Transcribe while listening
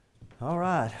All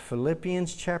right,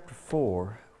 Philippians chapter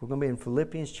 4. We're going to be in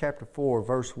Philippians chapter 4,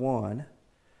 verse 1.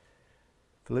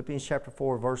 Philippians chapter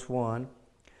 4, verse 1.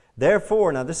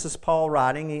 Therefore, now this is Paul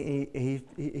writing.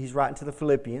 He's writing to the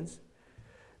Philippians.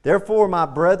 Therefore, my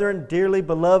brethren, dearly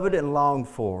beloved and longed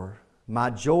for, my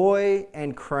joy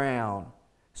and crown,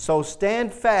 so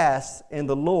stand fast in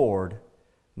the Lord,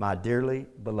 my dearly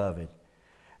beloved.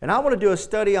 And I want to do a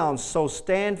study on so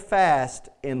stand fast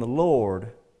in the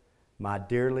Lord, my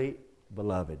dearly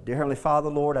beloved. Dear Heavenly Father,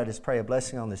 Lord, I just pray a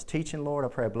blessing on this teaching, Lord. I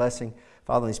pray a blessing,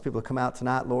 Father, on these people who come out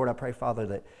tonight, Lord. I pray, Father,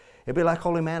 that it'd be like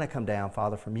holy manna come down,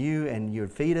 Father, from you, and you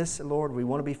would feed us, Lord. We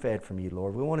want to be fed from you,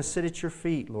 Lord. We want to sit at your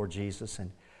feet, Lord Jesus,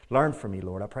 and learn from you,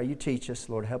 Lord. I pray you teach us,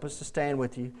 Lord. Help us to stand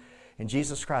with you. In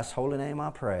Jesus Christ's holy name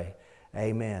I pray.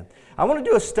 Amen. I want to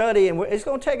do a study, and it's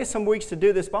going to take us some weeks to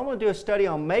do this, but I want to do a study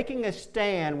on making a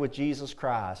stand with Jesus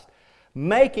Christ.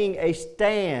 Making a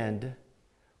stand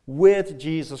with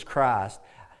Jesus Christ.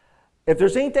 If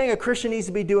there's anything a Christian needs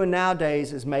to be doing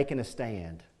nowadays is making a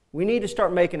stand. We need to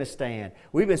start making a stand.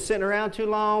 We've been sitting around too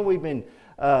long. We've been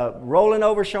rolling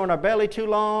over, showing our belly too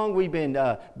long. We've been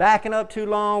backing up too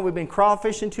long. We've been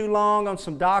crawfishing too long on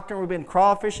some doctrine. We've been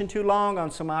crawfishing too long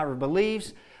on some of our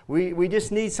beliefs.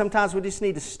 Sometimes we just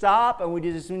need to stop, and we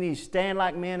need to stand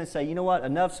like men and say, you know what,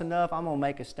 enough's enough. I'm going to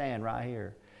make a stand right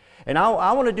here. And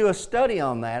I want to do a study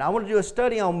on that. I want to do a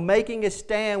study on making a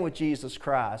stand with Jesus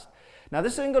Christ. Now,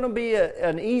 this isn't going to be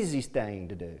an easy thing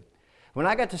to do. When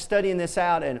I got to studying this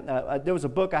out, and there was a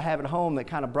book I have at home that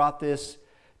kind of brought this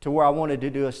to where I wanted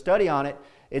to do a study on it.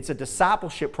 It's a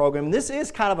discipleship program. And this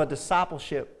is kind of a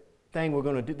discipleship thing we're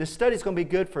going to do. This study is going to be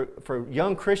good for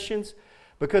young Christians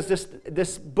because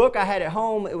this book I had at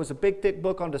home, it was a big, thick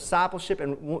book on discipleship.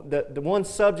 And the one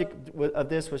subject of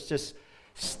this was just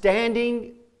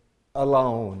standing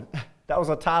alone. That was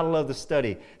the title of the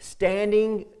study.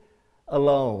 Standing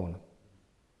alone.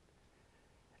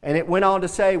 And it went on to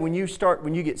say when you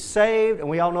get saved, and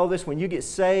we all know this, when you get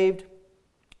saved,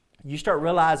 you start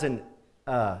realizing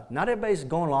not everybody's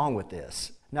going along with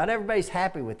this. Not everybody's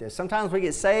happy with this. Sometimes we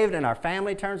get saved and our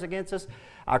family turns against us.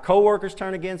 Our co-workers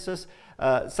turn against us.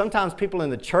 Sometimes people in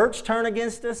the church turn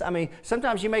against us. I mean,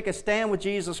 sometimes you make a stand with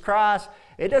Jesus Christ.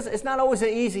 It's not always an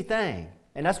easy thing.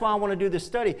 And that's why I want to do this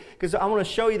study, because I want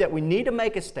to show you that we need to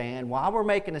make a stand while we're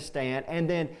making a stand, and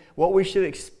then what we should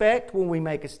expect when we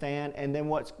make a stand, and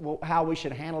then how we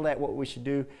should handle that, what we should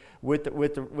do with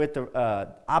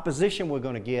the opposition we're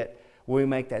going to get when we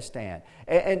make that stand.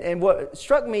 And what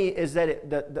struck me is that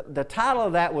the title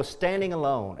of that was Standing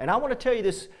Alone. And I want to tell you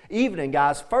this evening,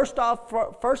 guys, first off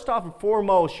and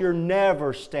foremost, you're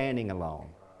never standing alone.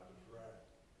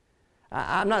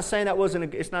 I'm not saying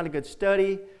it's not a good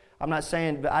study. I'm not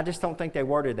saying, but I just don't think they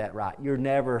worded that right. You're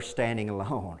never standing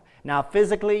alone. Now,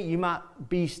 physically, you might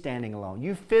be standing alone.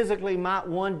 You physically might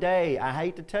one day, I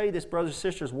hate to tell you this, brothers and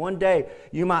sisters, one day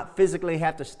you might physically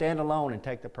have to stand alone and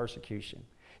take the persecution.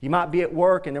 You might be at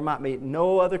work and there might be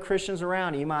no other Christians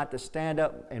around. You might have to stand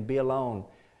up and be alone.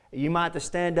 You might have to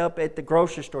stand up at the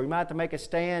grocery store. You might have to make a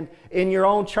stand in your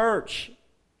own church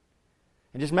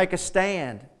and just make a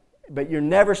stand. But you're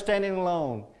never standing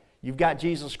alone. You've got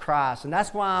Jesus Christ. And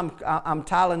that's why I'm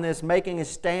titling this, Making a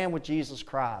Stand with Jesus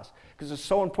Christ. Because it's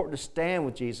so important to stand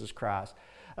with Jesus Christ.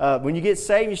 When you get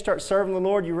saved and you start serving the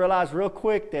Lord, you realize real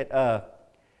quick that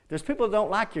there's people that don't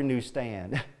like your new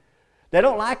stand. They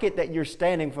don't like it that you're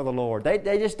standing for the Lord.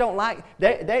 They just don't like,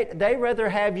 they rather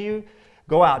have you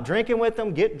go out drinking with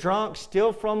them, get drunk,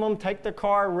 steal from them, take their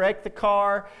car, wreck the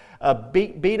car,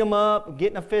 beat them up,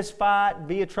 get in a fist fight,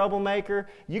 be a troublemaker.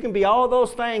 You can be all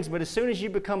those things, but as soon as you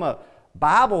become a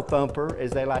Bible thumper,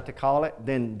 as they like to call it,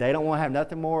 then they don't want to have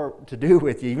nothing more to do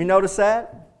with you. You notice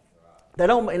that? They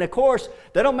don't, and of course,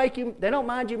 they don't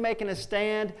mind you making a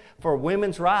stand for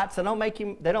women's rights. They don't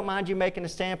mind you making a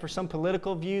stand for some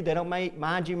political view. They don't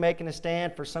mind you making a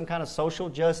stand for some kind of social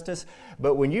justice.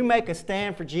 But when you make a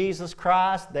stand for Jesus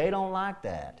Christ, they don't like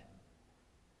that.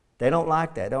 They don't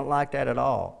like that. They don't like that at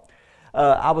all.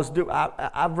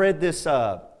 I've read this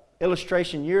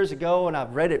illustration years ago, and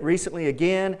I've read it recently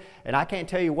again. And I can't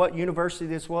tell you what university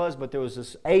this was, but there was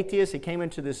this atheist. He came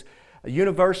into this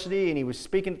university, and he was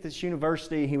speaking at this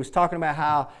university. He was talking about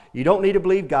how you don't need to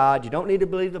believe God, you don't need to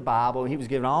believe the Bible, and he was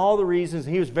giving all the reasons,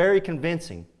 and he was very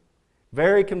convincing.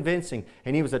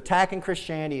 And he was attacking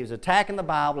Christianity, he was attacking the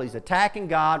Bible, he's attacking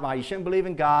God, why you shouldn't believe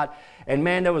in God. And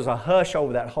man, there was a hush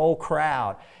over that whole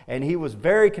crowd. And he was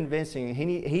very convincing. And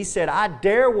he said, I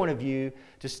dare one of you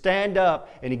to stand up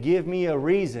and to give me a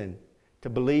reason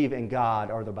to believe in God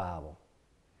or the Bible.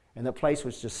 And the place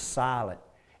was just silent.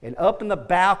 And up in the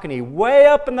balcony, way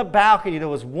up in the balcony, there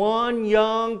was one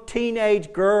young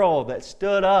teenage girl that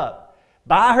stood up.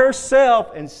 by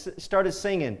herself and started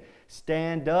singing,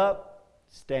 stand up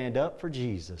for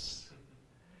Jesus.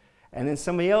 And then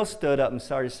somebody else stood up and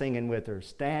started singing with her,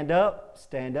 stand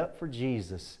up for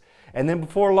Jesus. And then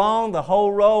before long, the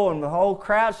whole row and the whole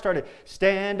crowd started,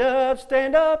 stand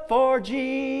up for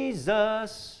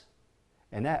Jesus.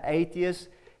 And that atheist,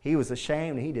 he was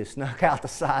ashamed and he just snuck out the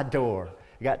side door.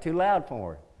 It got too loud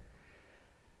for him.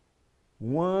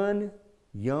 One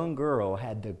young girl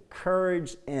had the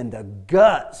courage and the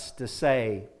guts to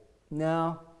say,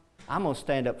 no, I'm going to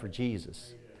stand up for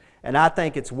Jesus. And I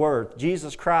think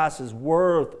Jesus Christ is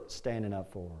worth standing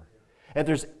up for. If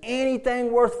there's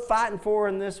anything worth fighting for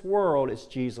in this world, it's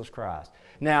Jesus Christ.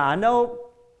 Now, I know,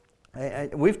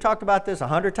 we've talked about this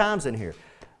 100 times in here.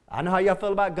 I know how y'all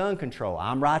feel about gun control.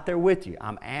 I'm right there with you.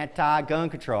 I'm anti-gun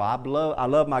control. I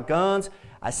love my guns.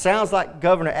 It sounds like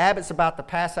Governor Abbott's about to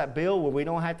pass that bill where we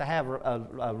don't have to have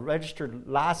a registered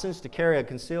license to carry a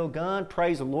concealed gun.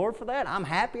 Praise the Lord for that. I'm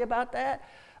happy about that.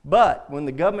 But when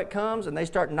the government comes and they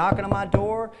start knocking on my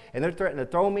door and they're threatening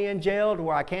to throw me in jail to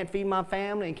where I can't feed my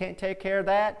family and can't take care of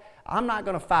that, I'm not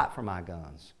going to fight for my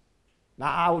guns.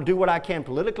 Now, I will do what I can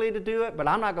politically to do it, but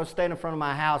I'm not going to stand in front of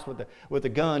my house with a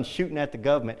gun shooting at the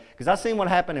government. Because I've seen what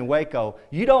happened in Waco.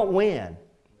 You don't win.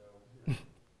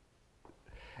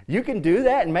 You can do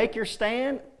that and make your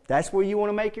stand. That's where you want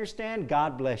to make your stand.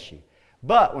 God bless you.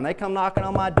 But when they come knocking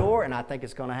on my door, and I think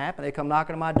it's going to happen, they come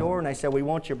knocking on my door and they say, we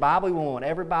want your Bible, we want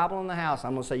every Bible in the house.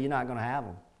 I'm going to say, you're not going to have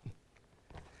them.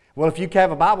 Well, if you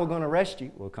have a Bible, we're going to arrest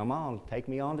you. Well, come on, take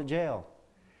me on to jail.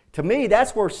 To me,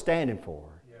 that's worth standing for.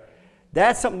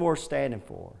 That's something worth standing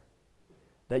for.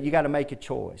 That you got to make a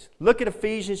choice. Look at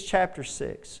Ephesians chapter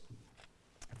 6.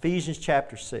 Ephesians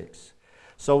chapter 6.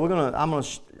 So I'm going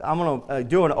to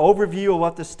do an overview of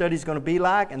what this study is going to be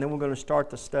like, and then we're going to start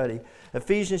the study.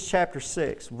 Ephesians chapter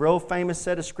 6, real famous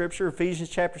set of scripture. Ephesians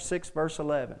chapter 6, verse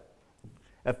 11.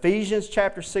 Ephesians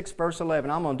chapter 6, verse 11.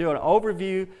 I'm going to do an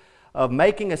overview of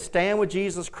making a stand with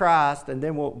Jesus Christ, and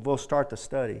then we'll start the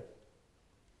study.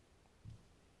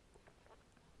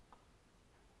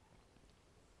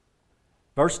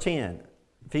 Verse 10,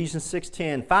 Ephesians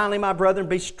 6:10. Finally, my brethren,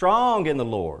 be strong in the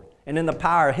Lord and in the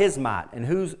power of His might.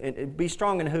 And be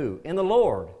strong in who? In the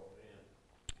Lord.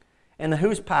 And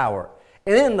whose power?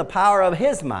 In the power of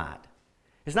His might.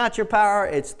 It's not your power,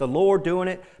 it's the Lord doing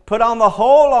it. Put on the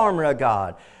whole armor of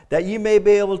God, that you may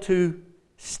be able to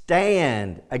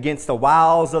stand against the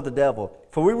wiles of the devil.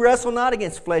 For we wrestle not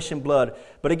against flesh and blood,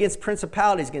 but against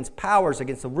principalities, against powers,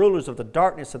 against the rulers of the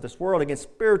darkness of this world, against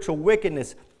spiritual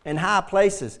wickedness in high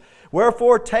places.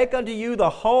 Wherefore take unto you the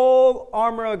whole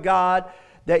armor of God,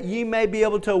 that ye may be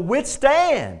able to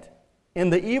withstand in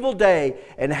the evil day,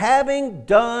 and having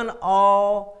done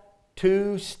all,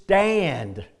 to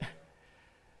stand.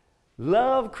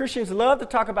 Christians love to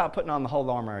talk about putting on the whole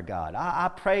armor of God. I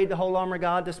prayed the whole armor of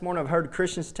God this morning. I've heard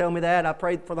Christians tell me that. I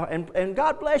prayed for and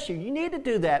God bless you. You need to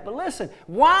do that. But listen,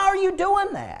 why are you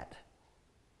doing that?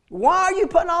 Why are you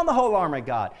putting on the whole armor of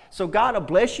God? So God will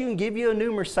bless you and give you a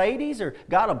new Mercedes, or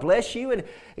God will bless you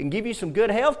and give you some good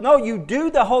health? No, you do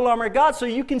the whole armor of God so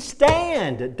you can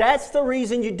stand. That's the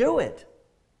reason you do it.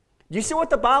 Do you see what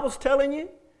the Bible's telling you?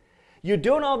 You're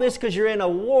doing all this because you're in a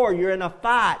war, you're in a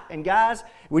fight. And guys,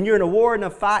 when you're in a war and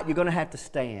a fight, you're going to have to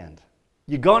stand.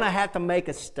 You're going to have to make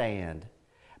a stand.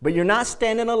 But you're not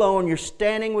standing alone, you're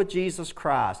standing with Jesus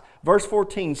Christ. Verse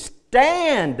 14,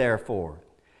 stand therefore,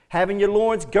 having your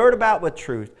loins girt about with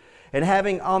truth, and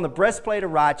having on the breastplate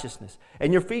of righteousness,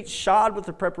 and your feet shod with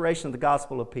the preparation of the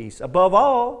gospel of peace. Above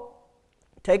all,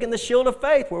 taking the shield of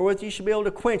faith, wherewith you should be able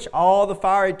to quench all the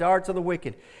fiery darts of the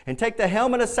wicked, and take the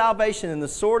helmet of salvation and the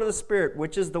sword of the Spirit,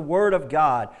 which is the word of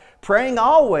God, praying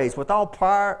always with all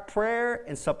prayer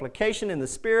and supplication in the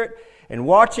Spirit, and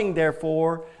watching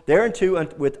therefore thereunto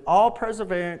with all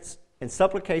perseverance and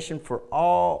supplication for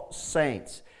all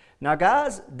saints. Now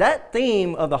guys, that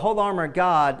theme of the whole armor of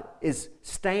God is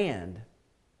stand.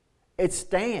 It's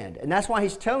stand. And that's why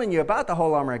he's telling you about the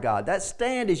whole armor of God. That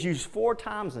stand is used 4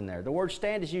 times in there. The word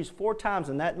stand is used 4 times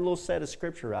in that little set of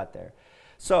scripture right there.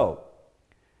 So,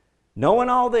 knowing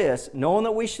all this, knowing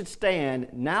that we should stand,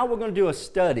 now we're going to do a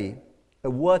study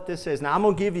of what this is. Now I'm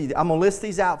going to list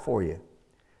these out for you.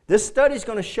 This study is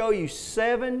going to show you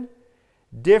 7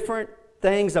 different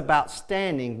things about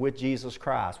standing with Jesus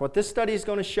Christ. What this study is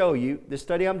going to show you, this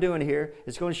study I'm doing here,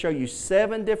 is going to show you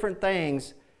 7 different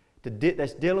things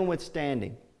that's dealing with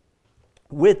standing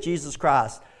with Jesus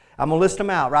Christ. I'm going to list them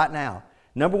out right now.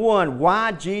 Number 1,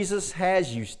 why Jesus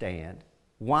has you stand.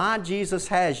 Why Jesus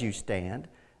has you stand.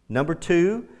 Number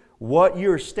 2, what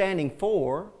you're standing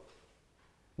for.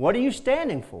 What are you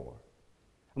standing for?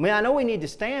 I mean, I know we need to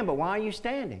stand, but why are you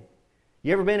standing?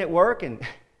 You ever been at work and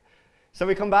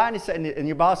somebody come by and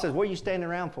your boss says, what are you standing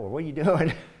around for? What are you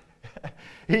doing?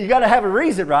 You got to have a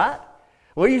reason, right?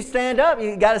 Well, you stand up.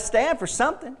 You got to stand for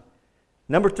something.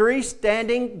 Number 3,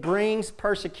 standing brings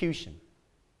persecution.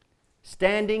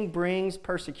 Standing brings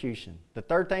persecution. The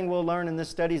third thing we'll learn in this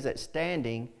study is that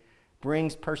standing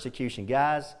brings persecution.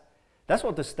 Guys, that's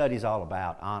what this study is all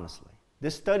about, honestly.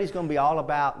 This study is going to be all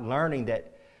about learning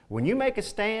that when you make a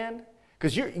stand,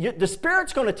 because the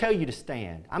Spirit's going to tell you to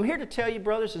stand. I'm here to tell you,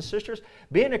 brothers and sisters,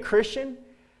 being a Christian,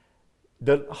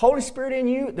 the Holy Spirit in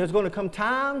you, there's going to come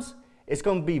times, it's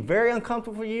going to be very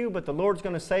uncomfortable for you, but the Lord's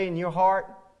going to say in your heart,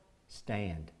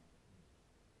 stand.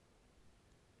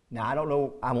 Now, I don't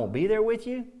know, I won't be there with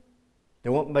you.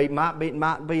 There might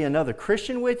be another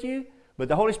Christian with you, but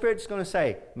the Holy Spirit's going to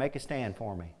say, make a stand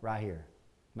for me right here.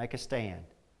 Make a stand.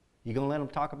 You going to let them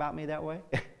talk about me that way?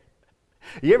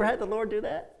 You ever had the Lord do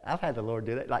that? I've had the Lord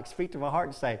do that. Like speak to my heart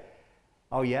and say,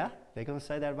 oh yeah? They're going to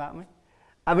say that about me?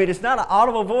 I mean, it's not an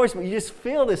audible voice, but you just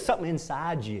feel there's something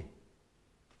inside you.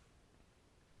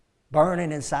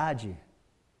 Burning inside you.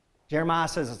 Jeremiah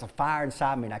says it's a fire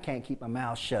inside me and I can't keep my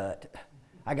mouth shut.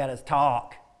 I got to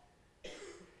talk.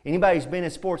 Anybody who's been in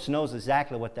sports knows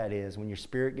exactly what that is. When your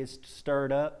spirit gets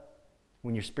stirred up,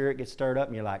 and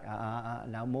you're like,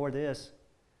 no more of this.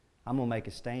 I'm going to make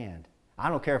a stand. I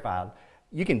don't care if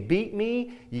you can beat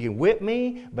me, you can whip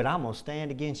me, but I'm going to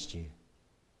stand against you.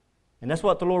 And that's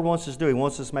what the Lord wants us to do. He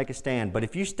wants us to make a stand. But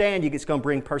if you stand, it's going to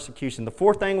bring persecution. The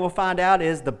fourth thing we'll find out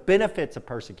is the benefits of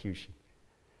persecution.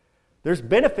 There's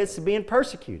benefits to being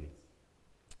persecuted.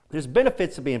 There's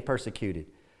benefits to being persecuted.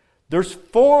 There's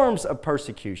forms of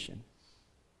persecution.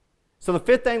 So the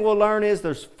fifth thing we'll learn is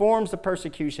there's forms of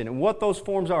persecution and what those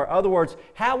forms are. In other words,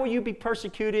 how will you be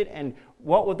persecuted and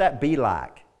what would that be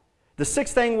like? The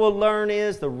sixth thing we'll learn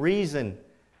is the reason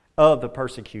of the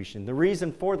persecution, the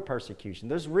reason for the persecution.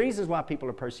 There's reasons why people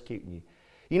are persecuting you.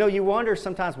 You know, you wonder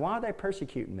sometimes, why are they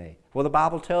persecuting me? Well, the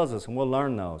Bible tells us, and we'll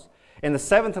learn those. And the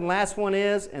seventh and last one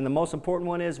is, and the most important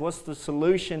one is, what's the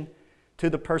solution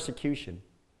to the persecution?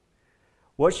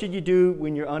 What should you do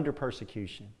when you're under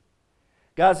persecution?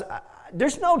 Guys,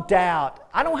 there's no doubt,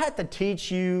 I don't have to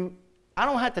teach you, I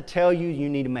don't have to tell you you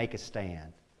need to make a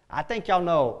stand. I think y'all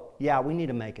know, yeah, we need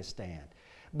to make a stand.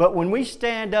 But when we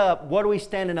stand up, what are we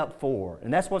standing up for?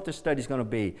 And that's what this study is going to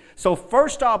be. So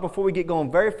first off, before we get going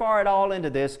very far at all into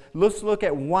this, let's look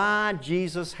at why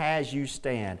Jesus has you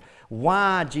stand.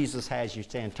 Why Jesus has you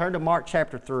stand. Turn to Mark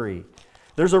chapter 3.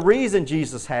 There's a reason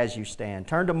Jesus has you stand.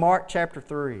 Turn to Mark chapter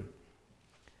 3.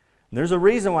 There's a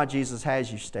reason why Jesus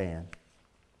has you stand.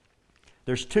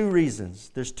 There's two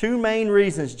reasons. There's two main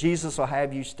reasons Jesus will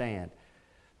have you stand.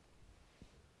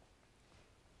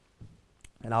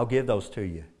 And I'll give those to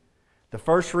you. The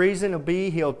first reason will be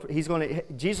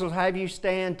Jesus will have you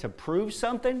stand to prove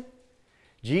something.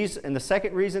 And the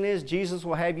second reason is Jesus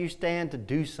will have you stand to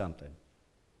do something.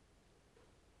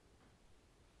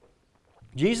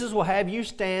 Jesus will have you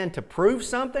stand to prove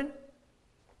something,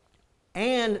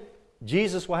 and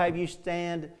Jesus will have you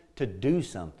stand to do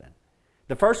something.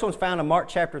 The first one's found in Mark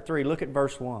chapter 3. Look at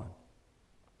verse 1.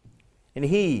 And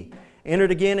he entered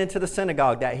again into the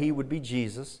synagogue, that he would be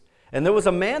Jesus. And there was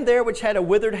a man there which had a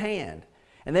withered hand.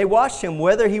 And they watched him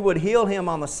whether he would heal him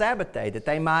on the Sabbath day, that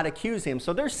they might accuse him.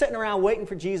 So they're sitting around waiting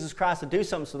for Jesus Christ to do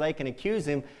something so they can accuse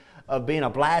him of being a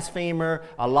blasphemer,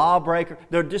 a lawbreaker.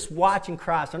 They're just watching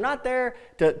Christ. They're not there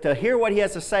to hear what he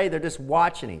has to say. They're just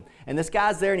watching him. And this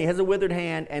guy's there and he has a withered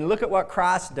hand. And look at what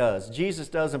Christ does. Jesus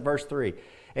does in verse 3.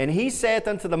 And he saith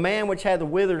unto the man which had the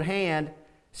withered hand,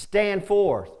 stand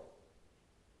forth.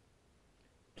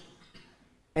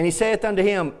 And he saith unto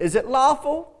him, is it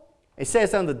lawful? He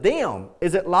saith unto them,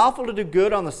 is it lawful to do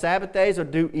good on the Sabbath days or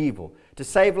do evil? To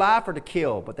save life or to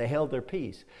kill? But they held their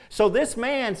peace. So this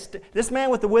man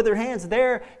with the withered hands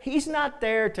there, he's not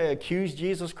there to accuse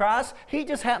Jesus Christ. He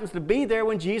just happens to be there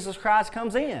when Jesus Christ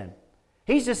comes in.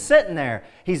 He's just sitting there.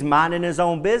 He's minding his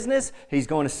own business. He's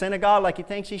going to synagogue like he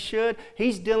thinks he should.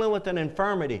 He's dealing with an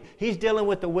infirmity. He's dealing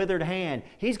with the withered hand.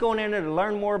 He's going in there to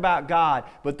learn more about God.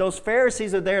 But those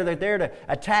Pharisees are there. They're there to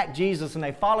attack Jesus, and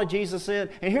they follow Jesus in.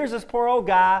 And here's this poor old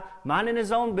guy minding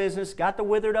his own business, got the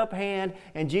withered up hand,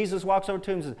 and Jesus walks over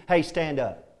to him and says, hey, stand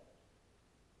up.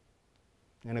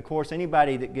 And of course,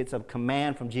 anybody that gets a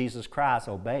command from Jesus Christ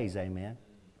obeys, amen.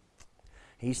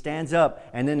 He stands up,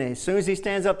 and then as soon as he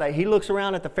stands up, he looks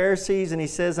around at the Pharisees and he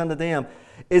says unto them,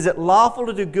 is it lawful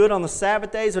to do good on the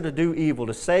Sabbath days or to do evil,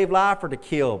 to save life or to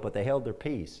kill? But they held their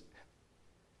peace.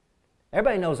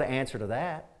 Everybody knows the answer to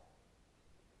that.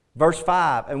 Verse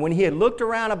 5, and when he had looked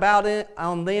around about it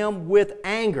on them with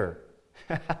anger.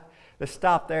 Let's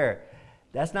stop there.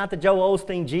 That's not the Joel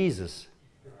Osteen Jesus.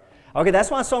 Okay,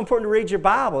 that's why it's so important to read your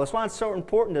Bible. That's why it's so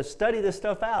important to study this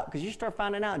stuff out, because you start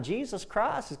finding out Jesus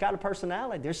Christ has got a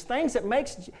personality. There's things that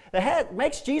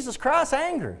makes Jesus Christ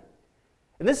angry.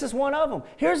 And this is one of them.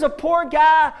 Here's a poor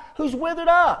guy who's withered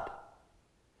up.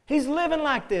 He's living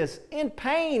like this, in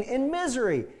pain, in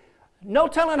misery. No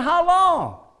telling how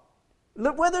long.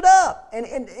 Withered up.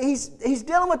 And he's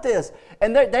dealing with this.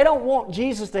 And they don't want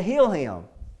Jesus to heal him.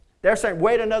 They're saying,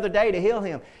 wait another day to heal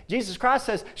him. Jesus Christ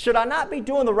says, should I not be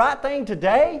doing the right thing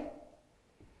today?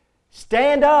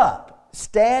 Stand up.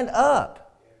 Stand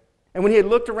up. And when he had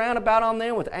looked around about on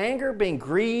them with anger, being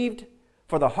grieved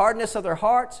for the hardness of their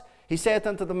hearts, he saith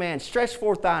unto the man, stretch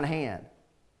forth thine hand.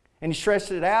 And he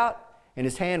stretched it out, and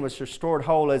his hand was restored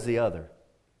whole as the other.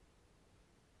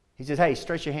 He says, hey,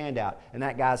 stretch your hand out. And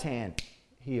that guy's hand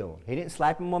healed. He didn't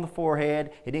slap him on the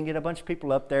forehead. He didn't get a bunch of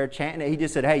people up there chanting it. He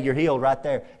just said, hey, you're healed right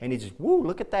there. And he just, woo,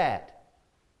 look at that.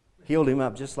 Healed him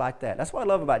up just like that. That's what I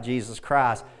love about Jesus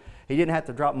Christ. He didn't have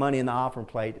to drop money in the offering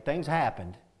plate. Things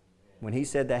happened. When he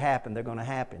said they happened, they're going to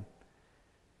happen.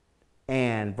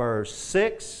 And verse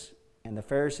 6, and the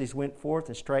Pharisees went forth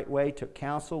and straightway took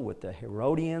counsel with the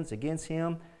Herodians against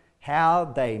him, how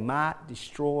they might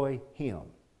destroy him.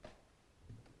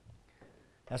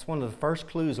 That's one of the first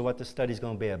clues of what this study is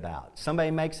going to be about.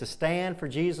 Somebody makes a stand for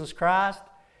Jesus Christ,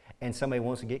 and somebody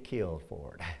wants to get killed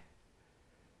for it.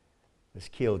 Let's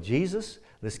kill Jesus.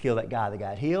 Let's kill that guy that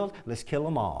got healed. Let's kill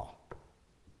them all.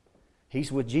 He's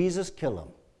with Jesus, kill him.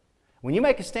 When you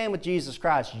make a stand with Jesus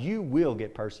Christ, you will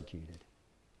get persecuted.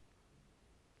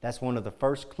 That's one of the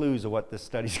first clues of what this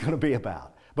study is going to be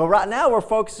about. But right now we're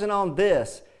focusing on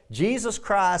this. Jesus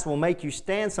Christ will make you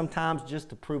stand sometimes just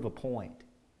to prove a point.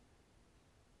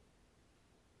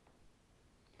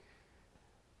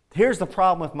 Here's the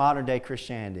problem with modern day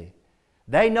Christianity.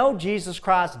 They know Jesus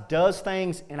Christ does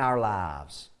things in our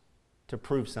lives to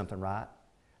prove something, right?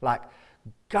 Like,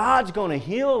 God's going to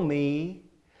heal me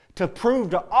to prove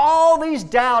to all these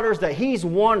doubters that He's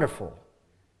wonderful.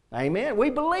 Amen? We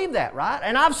believe that, right?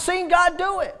 And I've seen God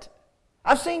do it.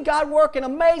 I've seen God work in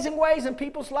amazing ways in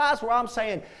people's lives where I'm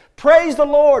saying, praise the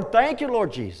Lord, thank you,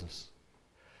 Lord Jesus.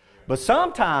 But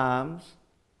sometimes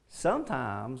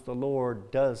the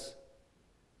Lord does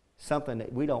something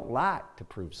that we don't like to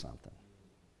prove something.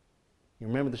 You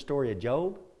remember the story of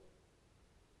Job?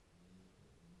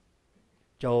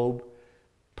 Job,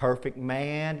 perfect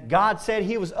man. God said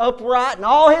he was upright in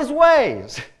all his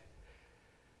ways.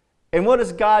 And what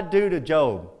does God do to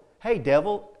Job? Hey,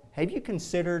 devil, have you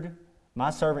considered my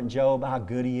servant Job, how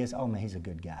good he is? Oh, man, he's a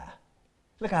good guy.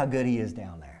 Look how good he is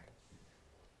down there.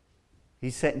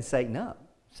 He's setting Satan up.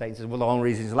 Satan says, well, the only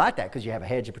reason he's like that is because you have a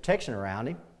hedge of protection around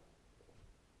him.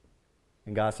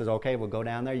 And God says, okay, we'll go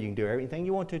down there. You can do everything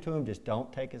you want to him. Just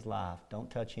don't take his life. Don't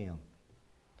touch him.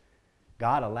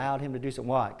 God allowed him to do something.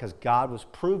 Why? Because God was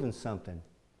proving something.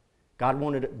 God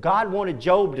wanted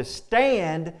Job to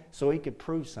stand so he could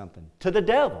prove something to the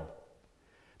devil.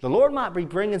 The Lord might be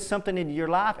bringing something into your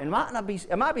life, and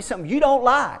it might be something you don't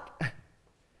like,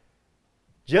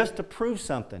 just to prove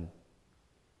something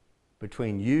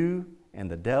between you and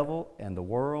the devil and the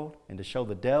world, and to show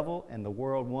the devil and the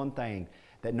world one thing,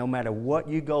 that no matter what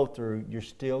you go through, you're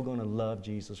still going to love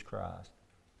Jesus Christ.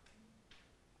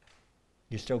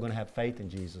 You're still going to have faith in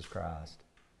Jesus Christ.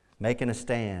 Making a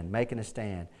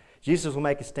stand. Jesus will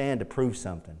make a stand to prove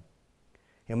something.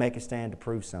 He'll make a stand to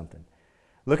prove something.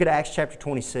 Look at Acts chapter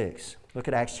 26. Well,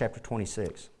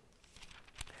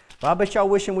 I bet y'all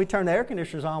wishing we turned the air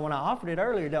conditioners on when I offered it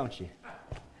earlier, don't you?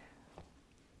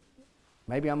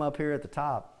 Maybe I'm up here at the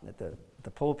top, at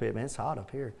the pulpit. Man, it's hot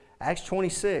up here. Acts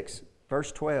 26.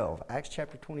 Verse 12. Acts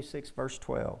chapter 26, verse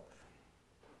 12.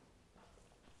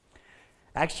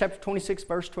 Acts chapter 26,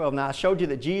 verse 12. Now, I showed you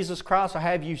that Jesus Christ will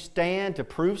have you stand to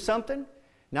prove something.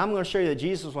 Now, I'm going to show you that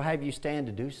Jesus will have you stand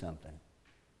to do something.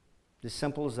 As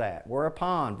simple as that.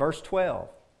 Whereupon, verse 12.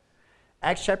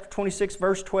 Acts chapter 26,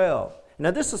 verse 12.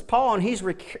 Now, this is Paul, and he's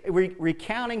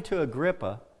recounting to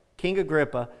Agrippa, King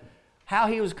Agrippa, how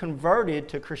he was converted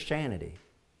to Christianity.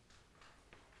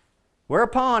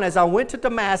 Whereupon, as I went to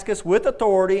Damascus with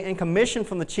authority and commission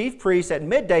from the chief priests at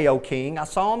midday, O king, I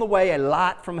saw on the way a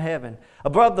light from heaven,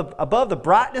 above the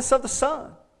brightness of the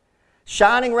sun,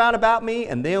 shining round about me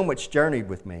and them which journeyed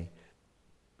with me.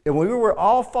 And when we were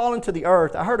all fallen to the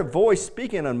earth, I heard a voice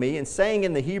speaking unto me and saying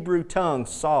in the Hebrew tongue,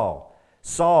 Saul,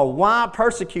 Saul, why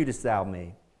persecutest thou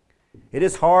me? It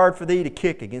is hard for thee to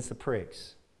kick against the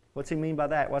pricks. What's he mean by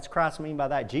that? What's Christ mean by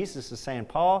that? Jesus is saying,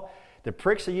 Paul, the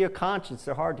pricks of your conscience,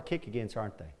 they're hard to kick against,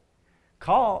 aren't they?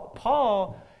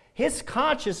 Paul, his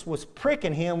conscience was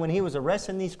pricking him when he was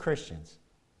arresting these Christians.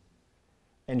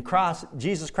 And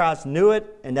Jesus Christ knew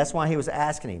it, and that's why he was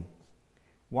asking him,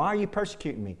 Why are you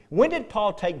persecuting me? When did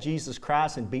Paul take Jesus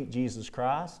Christ and beat Jesus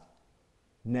Christ?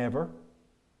 Never.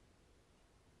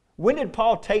 When did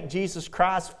Paul take Jesus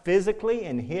Christ physically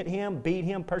and hit him, beat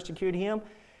him, persecute him?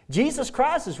 Jesus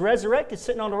Christ is resurrected,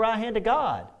 sitting on the right hand of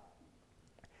God.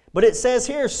 But it says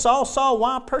here, Saul, Saul,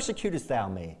 why persecutest thou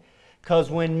me? Because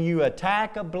when you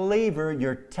attack a believer,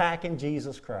 you're attacking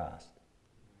Jesus Christ.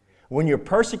 When you're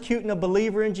persecuting a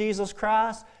believer in Jesus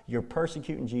Christ, you're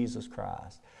persecuting Jesus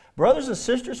Christ. Brothers and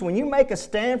sisters, when you make a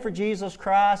stand for Jesus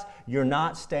Christ, you're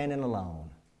not standing alone.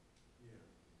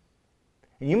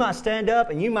 And you might stand up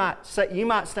and you might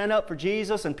stand up for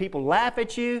Jesus and people laugh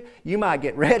at you. You might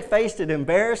get red-faced and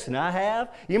embarrassed, and I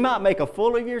have. You might make a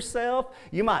fool of yourself.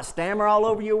 You might stammer all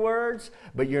over your words,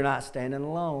 but you're not standing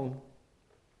alone.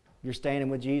 You're standing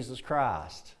with Jesus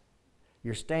Christ.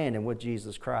 You're standing with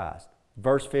Jesus Christ.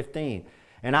 Verse 15.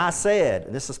 And I said,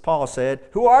 and this is Paul said,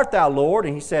 Who art thou, Lord?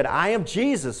 And he said, I am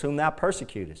Jesus whom thou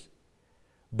persecutest.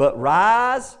 But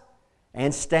rise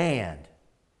and stand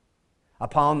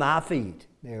upon thy feet.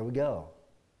 There we go.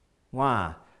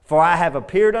 Why? For I have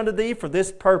appeared unto thee for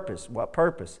this purpose. What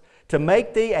purpose? To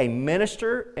make thee a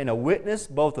minister and a witness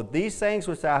both of these things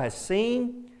which thou hast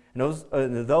seen, and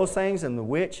those things in the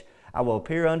which I will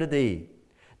appear unto thee,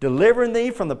 delivering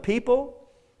thee from the people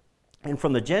and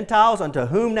from the Gentiles unto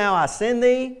whom now I send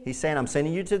thee. He's saying, I'm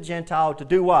sending you to the Gentiles to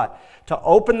do what? To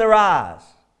open their eyes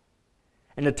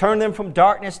and to turn them from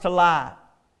darkness to light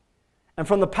and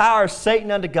from the power of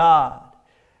Satan unto God.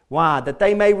 Why? That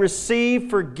they may receive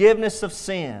forgiveness of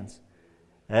sins.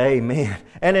 Amen.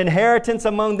 An inheritance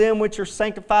among them which are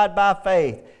sanctified by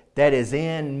faith that is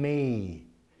in me.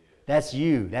 That's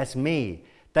you. That's me.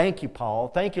 Thank you, Paul.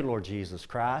 Thank you, Lord Jesus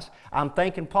Christ. I'm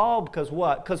thanking Paul because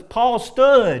what? Because Paul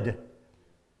stood.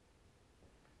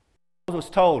 Paul was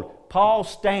told, Paul,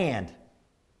 stand.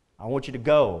 I want you to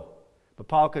go. But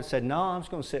Paul could have said, no, I'm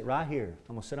just going to sit right here.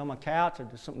 I'm going to sit on my couch.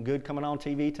 There's something good coming on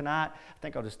TV tonight. I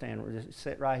think I'll just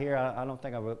sit right here. I don't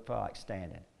think I would feel like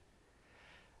standing.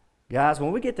 Guys,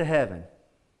 when we get to heaven,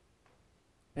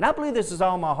 and I believe this is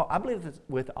all my heart. I believe this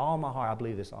with all my heart. I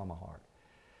believe this all my heart.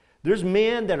 There's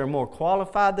men that are more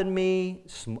qualified than me,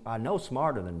 I know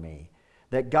smarter than me,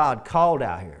 that God called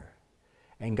out here.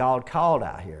 And God called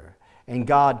out here. And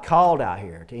God called out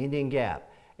here to Indian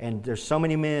Gap. And there's so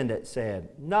many men that said,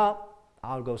 no,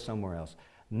 I'll go somewhere else.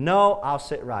 No, I'll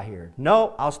sit right here.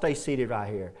 No, I'll stay seated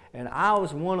right here. And I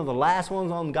was one of the last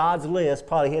ones on God's list.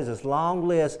 Probably he has this long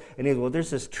list. And he goes, well,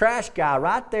 there's this trash guy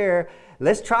right there.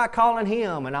 Let's try calling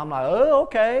him. And I'm like, oh,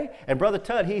 okay. And Brother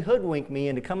Tut, he hoodwinked me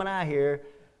into coming out here.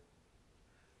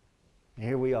 And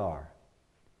here we are.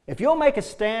 If you'll make a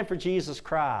stand for Jesus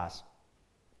Christ,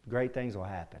 great things will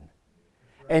happen.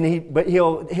 And but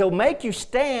he'll make you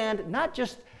stand, not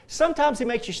just, sometimes he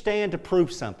makes you stand to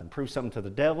prove something to the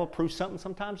devil, prove something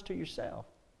sometimes to yourself.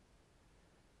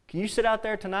 Can you sit out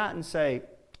there tonight and say,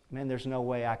 man, there's no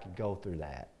way I could go through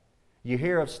that? You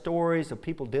hear of stories of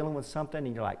people dealing with something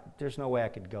and you're like, there's no way I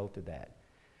could go through that.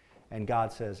 And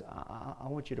God says, I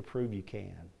want you to prove you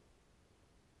can.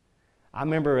 I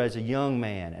remember as a young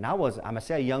man, and I'm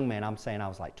say a young man, I'm saying I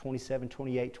was like 27,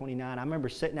 28, 29. I remember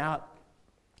sitting out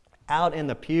in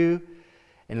the pew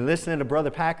and listening to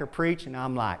Brother Packer preach, and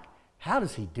I'm like, how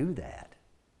does he do that?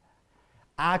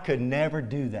 I could never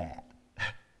do that.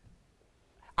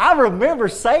 I remember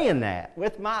saying that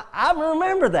I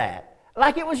remember that.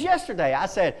 Like it was yesterday. I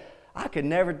said, I could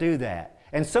never do that.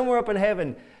 And somewhere up in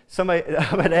heaven, somebody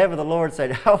up in heaven, the Lord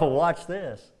said, oh, watch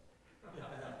this.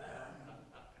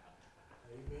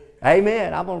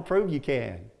 Amen. I'm going to prove you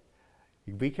can.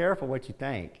 You be careful what you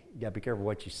think. You got to be careful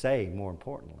what you say, more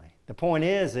importantly. The point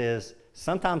is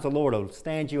sometimes the Lord will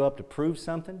stand you up to prove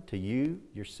something to you,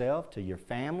 yourself, to your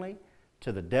family,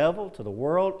 to the devil, to the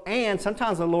world. And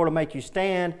sometimes the Lord will make you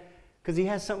stand because he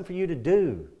has something for you to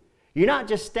do. You're not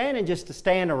just standing just to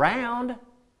stand around.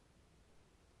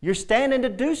 You're standing to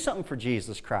do something for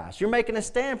Jesus Christ. You're making a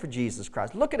stand for Jesus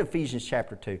Christ. Look at Ephesians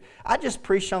chapter 2. I just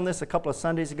preached on this a couple of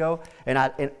Sundays ago, and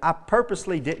I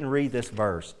purposely didn't read this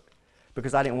verse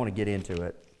because I didn't want to get into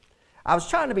it. I was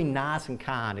trying to be nice and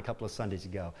kind a couple of Sundays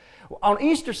ago. On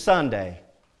Easter Sunday,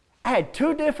 I had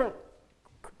two different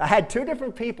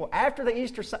people after the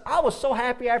Easter Sunday. I was so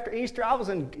happy after Easter. I was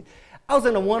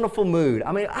in a wonderful mood.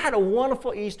 I mean, I had a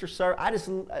wonderful Easter service.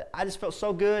 I just felt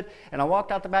so good. And I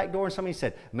walked out the back door and somebody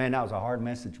said, man, that was a hard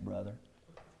message, brother.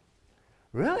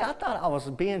 Really? I thought I was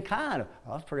being kind. That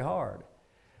was pretty hard.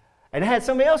 And I had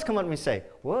somebody else come up to me and say,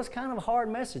 well, it's kind of a hard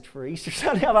message for Easter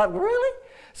Sunday. I'm like, really?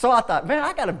 So I thought, man,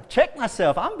 I got to check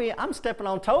myself. I'm stepping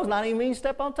on toes, and I didn't even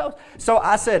step on toes. So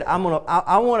I said, I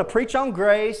want to preach on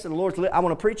grace. And the Lord's, I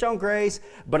want to preach on grace,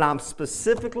 but I'm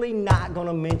specifically not going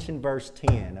to mention verse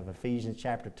 10 of Ephesians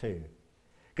chapter 2.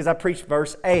 Because I preached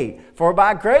verse 8. For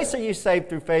by grace are you saved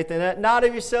through faith, and that not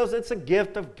of yourselves, it's a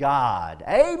gift of God.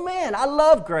 Amen. I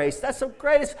love grace. That's the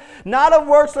greatest. Not of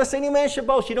works, lest any man should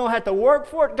boast. You don't have to work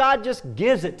for it. God just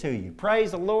gives it to you.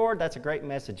 Praise the Lord. That's a great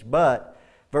message. But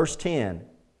verse 10,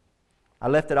 I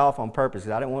left it off on purpose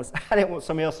because I didn't want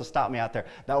somebody else to stop me out there.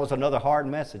 That was another hard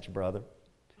message, brother.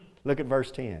 Look at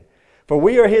verse 10. For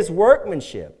we are His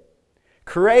workmanship,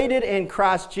 created in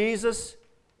Christ Jesus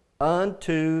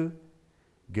unto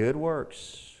good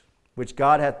works, which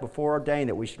God hath before ordained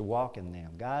that we should walk in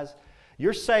them. Guys,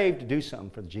 you're saved to do something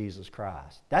for Jesus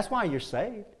Christ. That's why you're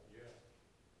saved.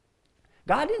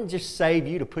 God didn't just save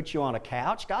you to put you on a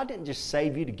couch. God didn't just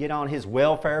save you to get on His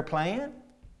welfare plan.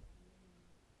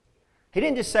 He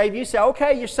didn't just save you, say,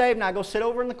 okay, you're saved, now go sit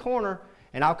over in the corner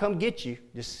and I'll come get you.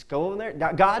 Just go over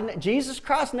there. Jesus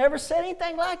Christ never said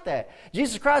anything like that.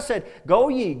 Jesus Christ said, go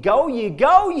ye, go ye,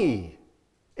 go ye.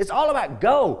 It's all about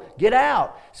go, get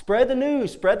out, spread the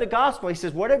news, spread the gospel. He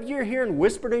says, whatever you're hearing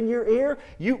whispered in your ear,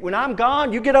 when I'm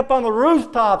gone, you get up on the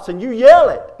rooftops and you yell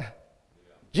it.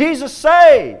 Jesus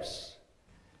saves.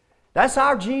 That's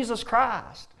our Jesus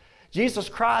Christ. Jesus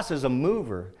Christ is a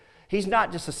mover. He's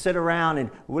not just a sit around and,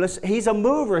 He's a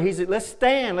mover. Let's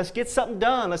stand, let's get something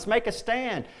done, let's make a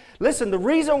stand. Listen, the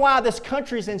reason why this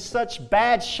country's in such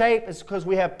bad shape is because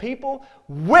we have people,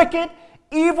 wicked,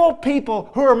 evil people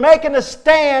who are making a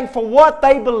stand for what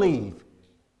they believe.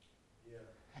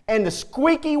 And the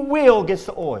squeaky wheel gets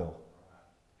the oil.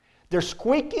 They're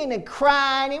squeaking and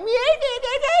crying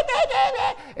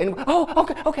and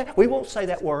okay, we won't say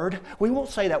that word. We won't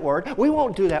say that word. We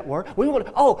won't do that word.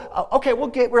 Okay, we'll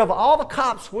get rid of all the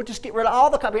cops. We'll just get rid of all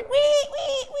the cops.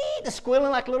 They're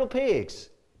squealing like little pigs.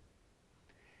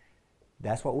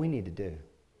 That's what we need to do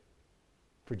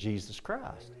for Jesus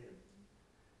Christ.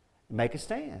 Make a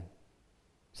stand.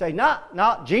 Say, no,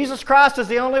 Jesus Christ is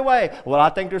the only way. Well, I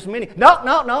think there's many.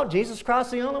 No, Jesus Christ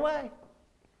is the only way.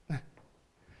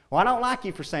 Well, I don't like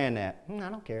you for saying that. I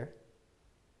don't care.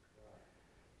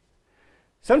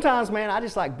 Sometimes, man, I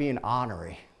just like being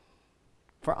honorary,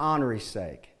 for honorary's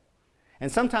sake.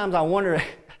 And sometimes I wonder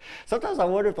if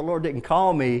the Lord didn't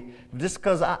call me just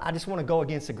because I just want to go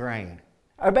against the grain.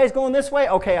 Everybody's going this way?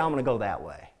 Okay, I'm going to go that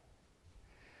way.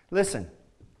 Listen.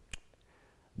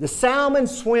 The salmon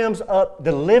swims up,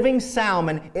 the living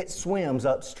salmon, it swims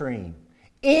upstream.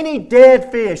 Any dead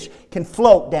fish can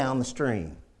float down the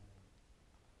stream.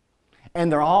 And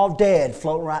they're all dead,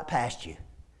 floating right past you.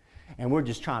 And we're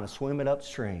just trying to swim it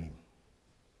upstream.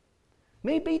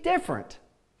 May be different.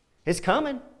 It's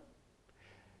coming.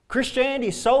 Christianity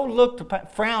is so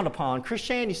frowned upon.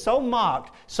 Christianity is so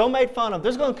mocked, so made fun of.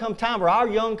 There's going to come a time where our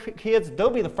young kids, they'll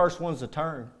be the first ones to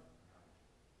turn.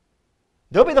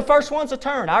 They'll be the first ones to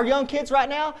turn. Our young kids right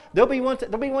now, they'll be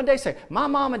one day say, my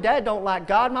mom and dad don't like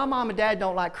God. My mom and dad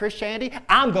don't like Christianity.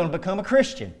 I'm going to become a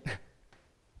Christian.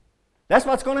 That's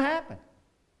what's going to happen.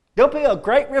 There'll be a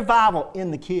great revival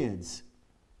in the kids.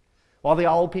 While the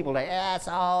old people say, that's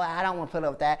all, I don't want to put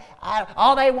up with that.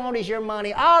 All they want is your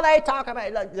money. All they talk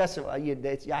about,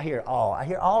 I hear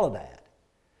all of that.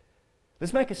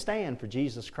 Let's make a stand for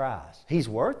Jesus Christ. He's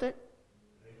worth it.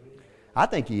 I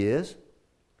think He is.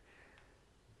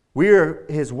 We are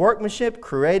His workmanship,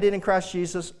 created in Christ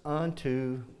Jesus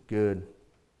unto good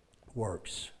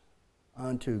works.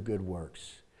 Unto good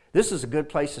works. This is a good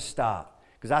place to stop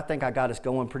because I think I got us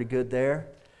going pretty good there,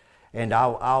 and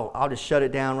I'll just shut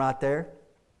it down right there.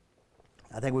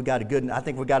 I think we got a good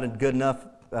enough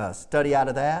study out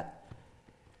of that.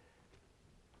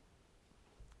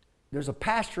 There's a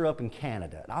pastor up in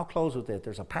Canada, and I'll close with it.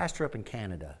 There's a pastor up in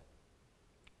Canada.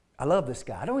 I love this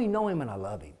guy. I don't even know him, and I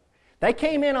love him. They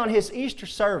came in on his Easter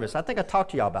service. I think I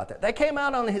talked to y'all about that. They came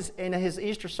out on his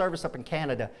Easter service up in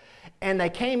Canada. And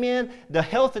they came in, the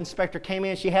health inspector came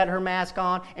in, she had her mask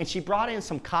on, and she brought in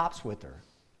some cops with her.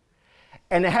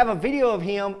 And they have a video of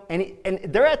him, and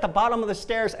they're at the bottom of the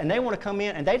stairs, and they want to come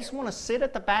in, and they just want to sit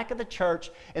at the back of the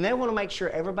church, and they want to make sure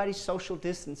everybody's social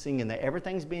distancing and that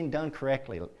everything's being done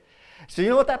correctly. So you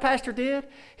know what that pastor did?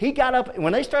 He got up,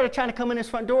 when they started trying to come in his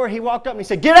front door, he walked up and he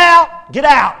said, "Get out! Get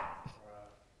out!"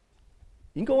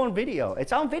 You can go on video.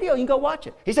 It's on video. You can go watch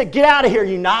it. He said, "Get out of here,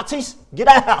 you Nazis. Get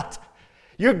out.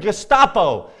 You're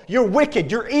Gestapo. You're wicked.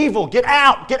 You're evil. Get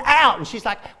out. Get out." And she's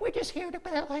like, "We're just here to..."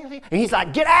 And he's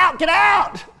like, "Get out. Get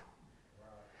out."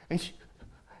 And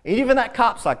even that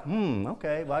cop's like,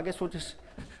 okay, well, I guess we'll just...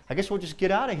 I guess we'll just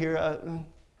get out of here.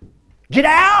 Get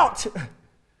out!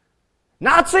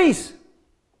 Nazis!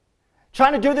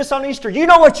 Trying to do this on Easter. You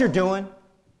know what you're doing.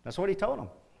 That's what he told them.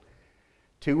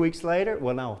 2 weeks later,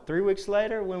 3 weeks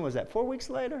later, when was that? 4 weeks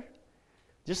later?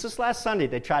 Just this last Sunday,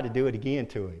 they tried to do it again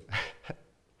to him.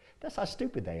 That's how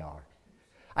stupid they are.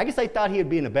 I guess they thought he would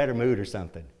be in a better mood or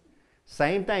something.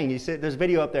 Same thing. You see, there's a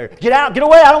video up there. Get out, get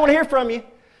away, I don't want to hear from you.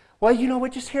 Well, you know, we're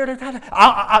just here to...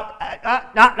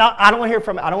 I don't want to hear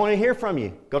from you. I don't want to hear from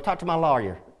you. Go talk to my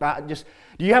lawyer.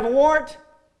 Do you have a warrant?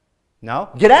 No.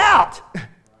 Get out.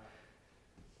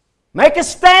 Make a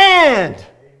stand.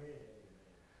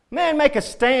 Man, make a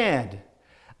stand.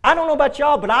 I don't know about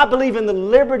y'all, but I believe in the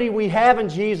liberty we have in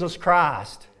Jesus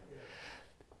Christ.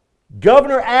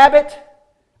 Governor Abbott,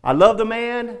 I love the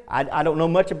man. I don't know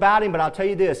much about him, but I'll tell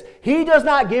you this. He does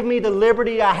not give me the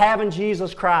liberty I have in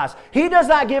Jesus Christ. He does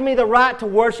not give me the right to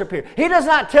worship here. He does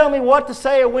not tell me what to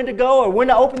say or when to go or when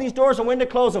to open these doors or when to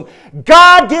close them.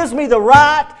 God gives me the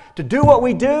right to do what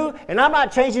we do, and I'm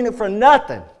not changing it for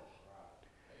nothing.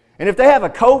 And if they have a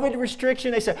COVID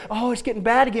restriction, they say, oh, it's getting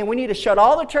bad again. We need to shut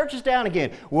all the churches down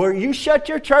again. Well, you shut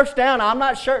your church down. I'm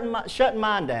not shutting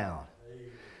mine down.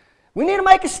 We need to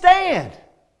make a stand.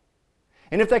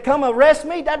 And if they come arrest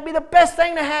me, that'd be the best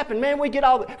thing to happen. Man, we'd be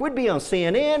on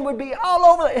CNN. We'd be all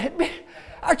over.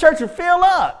 Our church would fill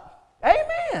up.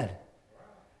 Amen.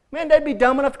 Man, they'd be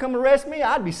dumb enough to come arrest me.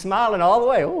 I'd be smiling all the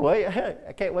way. Oh, wait,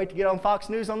 I can't wait to get on Fox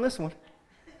News on this one.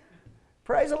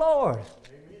 Praise the Lord.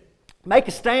 Make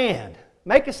a stand.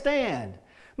 Make a stand.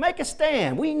 Make a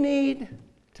stand. We need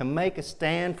to make a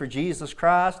stand for Jesus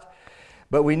Christ,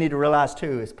 but we need to realize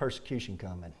too, it's persecution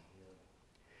coming.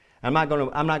 I'm not going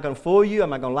to fool you.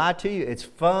 I'm not going to lie to you. It's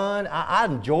fun. I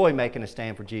enjoy making a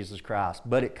stand for Jesus Christ,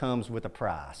 but it comes with a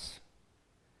price.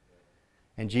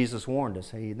 And Jesus warned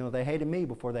us. Hey, they hated me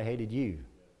before they hated you.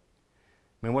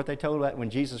 I mean, what they told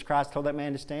when Jesus Christ told that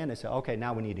man to stand, they said, okay,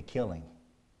 now we need to kill him.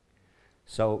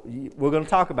 So we're going to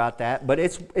talk about that, but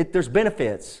there's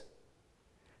benefits.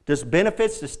 There's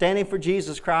benefits to standing for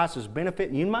Jesus Christ. There's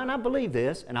benefit. You might not believe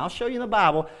this, and I'll show you in the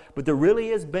Bible, but there really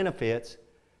is benefits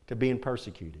to being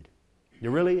persecuted.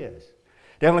 There really is.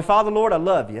 Dear Heavenly Father, Lord, I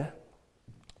love you.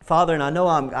 Father, and I know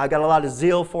I got a lot of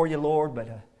zeal for you, Lord, but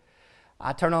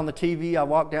I turn on the TV, I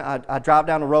walk down, I drive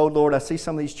down the road, Lord, I see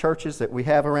some of these churches that we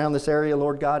have around this area,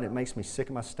 Lord God, it makes me sick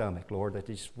in my stomach, Lord, that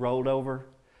they just rolled over.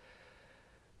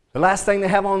 The last thing they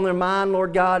have on their mind,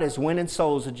 Lord God, is winning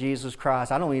souls of Jesus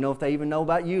Christ. I don't even know if they even know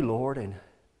about you, Lord. And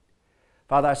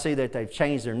Father, I see that they've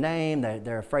changed their name.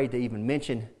 They're afraid to even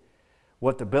mention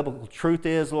what the biblical truth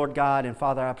is, Lord God. And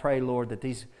Father, I pray, Lord, that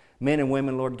these men and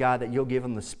women, Lord God, that you'll give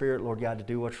them the Spirit, Lord God, to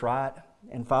do what's right.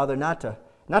 And Father, not to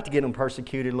get them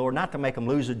persecuted, Lord, not to make them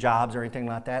lose their jobs or anything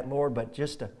like that, Lord, but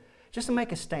just to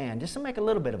make a stand, just to make a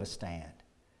little bit of a stand.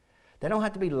 They don't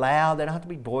have to be loud. They don't have to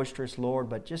be boisterous, Lord,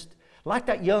 but just like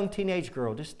that young teenage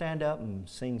girl, just stand up and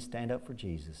sing Stand Up for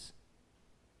Jesus.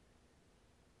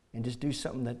 And just do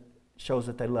something that shows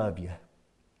that they love you.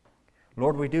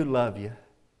 Lord, we do love you.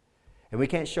 And we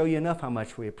can't show you enough how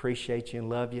much we appreciate you and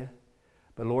love you.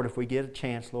 But Lord, if we get a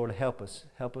chance, Lord, help us.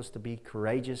 Help us to be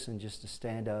courageous and just to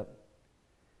stand up.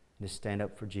 And to stand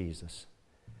up for Jesus.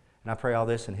 And I pray all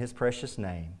this in His precious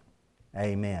name.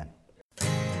 Amen.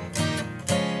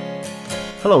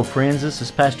 Hello friends, this is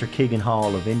Pastor Keegan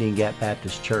Hall of Indian Gap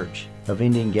Baptist Church of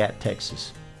Indian Gap,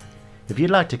 Texas. If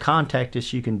you'd like to contact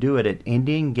us, you can do it at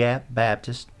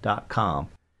IndianGapBaptist.com.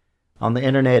 On the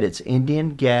internet, it's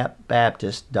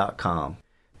IndianGapBaptist.com.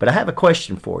 But I have a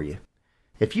question for you.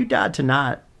 If you died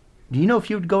tonight, do you know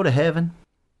if you would go to heaven?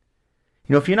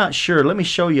 You know, if you're not sure, let me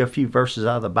show you a few verses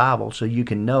out of the Bible so you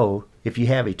can know if you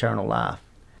have eternal life.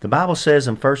 The Bible says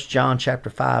in 1 John chapter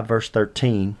 5, verse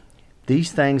 13,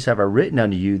 "These things have I written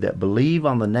unto you that believe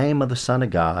on the name of the Son of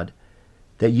God,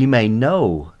 that you may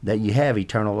know that you have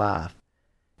eternal life,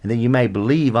 and that you may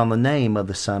believe on the name of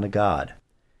the Son of God."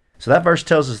 So that verse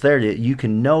tells us there that you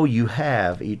can know you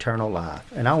have eternal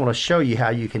life. And I want to show you how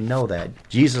you can know that.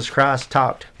 Jesus Christ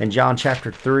talked in John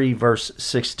chapter 3, verse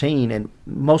 16, and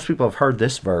most people have heard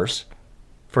this verse.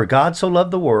 "For God so loved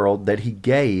the world that He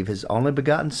gave His only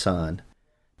begotten Son,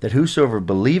 that whosoever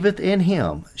believeth in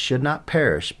Him should not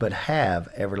perish, but have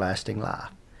everlasting life."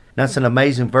 That's an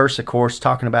amazing verse, of course,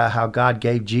 talking about how God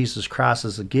gave Jesus Christ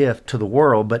as a gift to the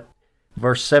world. But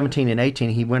verse 17 and 18,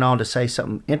 he went on to say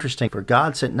something interesting. "For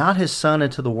God sent not His Son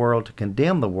into the world to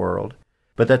condemn the world,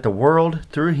 but that the world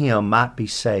through Him might be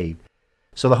saved."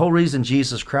 So the whole reason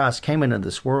Jesus Christ came into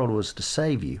this world was to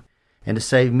save you, and to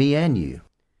save me and you.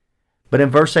 But in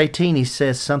verse 18, he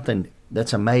says something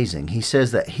that's amazing. He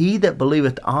says that he that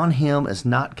believeth on Him is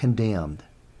not condemned.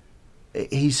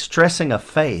 he's stressing a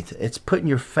faith. It's putting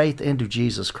your faith into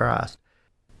Jesus Christ.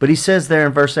 But he says there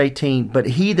in verse 18, but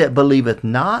he that believeth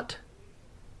not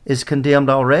is condemned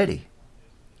already,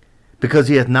 because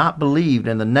he hath not believed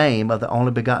in the name of the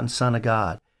only begotten Son of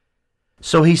God.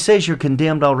 So he says you're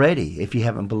condemned already if you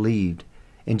haven't believed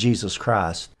in Jesus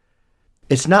Christ.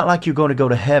 It's not like you're going to go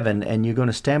to heaven and you're going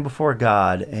to stand before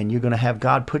God and you're going to have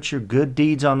God put your good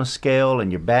deeds on the scale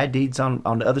and your bad deeds on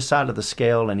the other side of the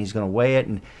scale, and he's going to weigh it.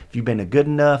 And if you've been a good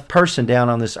enough person down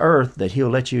on this earth, that he'll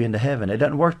let you into heaven. It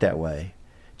doesn't work that way.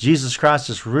 Jesus Christ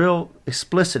is real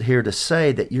explicit here to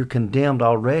say that you're condemned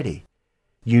already.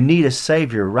 You need a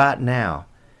Savior right now.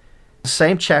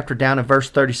 Same chapter down in verse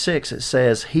 36, it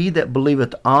says, he that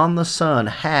believeth on the Son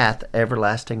hath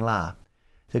everlasting life.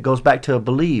 It goes back to a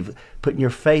believe, putting your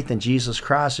faith in Jesus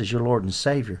Christ as your Lord and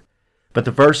Savior. But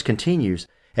the verse continues,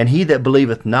 and he that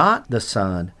believeth not the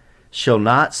Son shall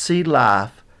not see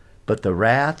life, but the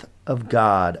wrath of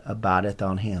God abideth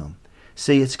on him.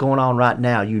 See, it's going on right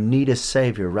now. You need a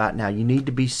Savior right now. You need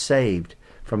to be saved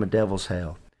from a devil's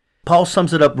hell. Paul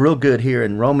sums it up real good here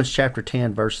in Romans chapter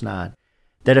 10, verse 9,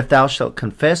 that if thou shalt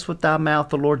confess with thy mouth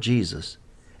the Lord Jesus,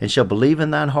 and shalt believe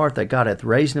in thine heart that God hath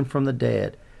raised him from the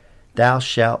dead, thou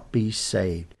shalt be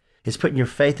saved. It's putting your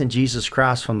faith in Jesus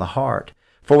Christ from the heart.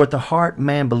 For with the heart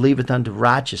man believeth unto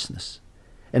righteousness,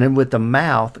 and then with the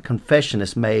mouth confession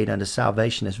is made unto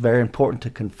salvation. It's very important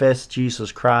to confess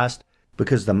Jesus Christ,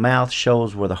 because the mouth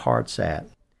shows where the heart's at.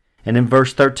 And in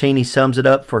verse 13 he sums it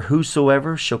up, for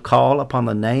whosoever shall call upon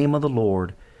the name of the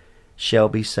Lord shall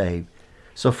be saved.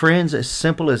 So friends, as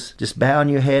simple as just bowing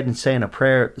your head and saying a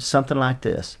prayer, something like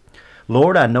this.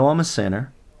 Lord, I know I'm a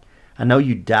sinner. I know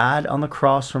you died on the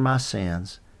cross for my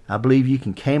sins. I believe you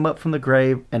came up from the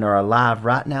grave and are alive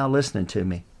right now listening to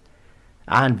me.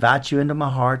 I invite you into my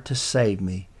heart to save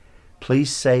me.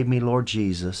 Please save me, Lord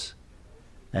Jesus.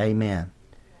 Amen.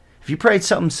 If you prayed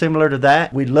something similar to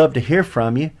that, we'd love to hear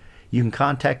from you. You can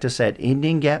contact us at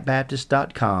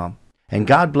IndianGapBaptist.com. And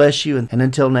God bless you, and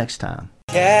until next time.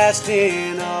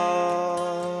 Casting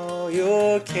all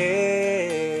your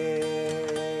care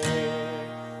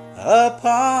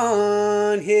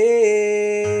upon him.